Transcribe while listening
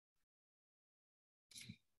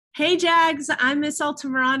Hey Jags, I'm Miss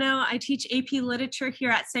Altamirano. I teach AP Literature here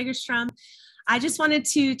at Segerstrom. I just wanted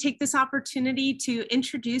to take this opportunity to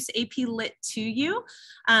introduce AP Lit to you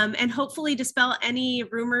and hopefully dispel any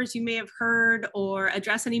rumors you may have heard or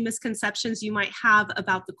address any misconceptions you might have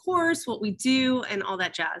about the course, what we do, and all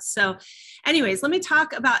that jazz. So anyways, let me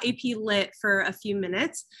talk about AP Lit for a few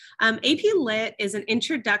minutes. AP Lit is an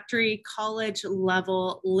introductory college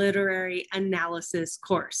level literary analysis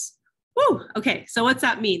course. Woo, okay, so what's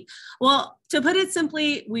that mean? Well, to put it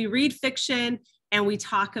simply, we read fiction and we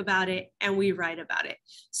talk about it and we write about it.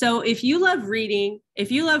 So if you love reading,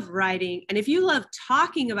 if you love writing, and if you love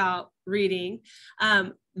talking about reading,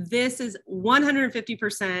 this is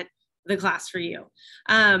 150% the class for you.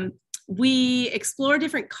 We explore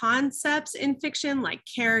different concepts in fiction like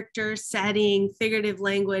character, setting, figurative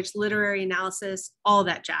language, literary analysis, all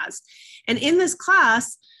that jazz. And in this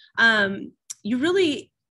class, you really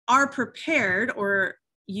are prepared, or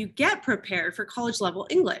you get prepared for college level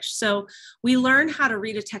English. So we learn how to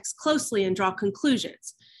read a text closely and draw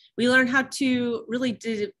conclusions. We learn how to really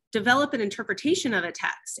develop an interpretation of a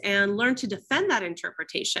text and learn to defend that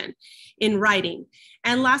interpretation in writing.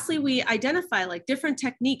 And lastly, we identify like different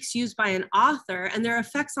techniques used by an author and their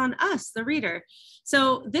effects on us, the reader.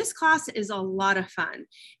 So this class is a lot of fun.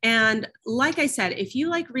 And like I said, if you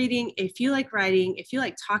like reading, if you like writing, if you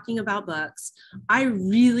like talking about books, I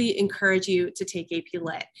really encourage you to take AP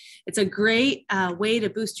Lit. It's a great way to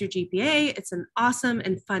boost your GPA. It's an awesome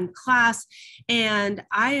and fun class. And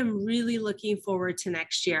I am really looking forward to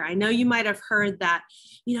next year. I know you might have heard that,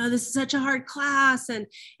 this is such a hard class and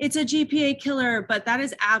it's a GPA killer, but that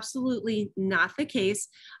is absolutely not the case.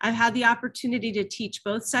 I've had the opportunity to teach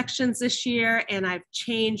both sections this year, and I've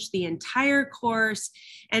changed the entire course,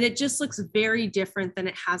 and it just looks very different than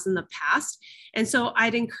it has in the past. And so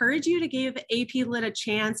I'd encourage you to give AP Lit a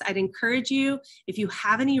chance. I'd encourage you, if you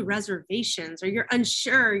have any reservations or you're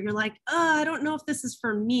unsure, you're like, I don't know if this is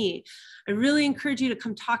for me, I really encourage you to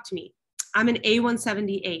come talk to me. I'm an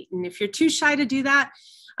A178. And if you're too shy to do that,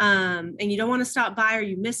 and you don't want to stop by or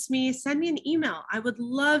you miss me, send me an email. I would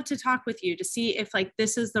love to talk with you to see if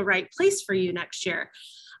this is the right place for you next year.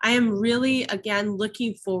 I am really, again,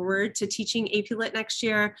 looking forward to teaching AP Lit next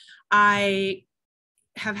year. I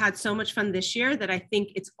have had so much fun this year that I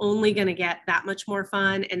think it's only going to get that much more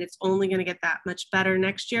fun, and it's only going to get that much better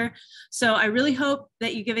next year. So I really hope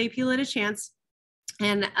that you give AP Lit a chance.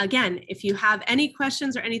 And again, if you have any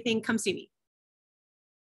questions or anything, come see me.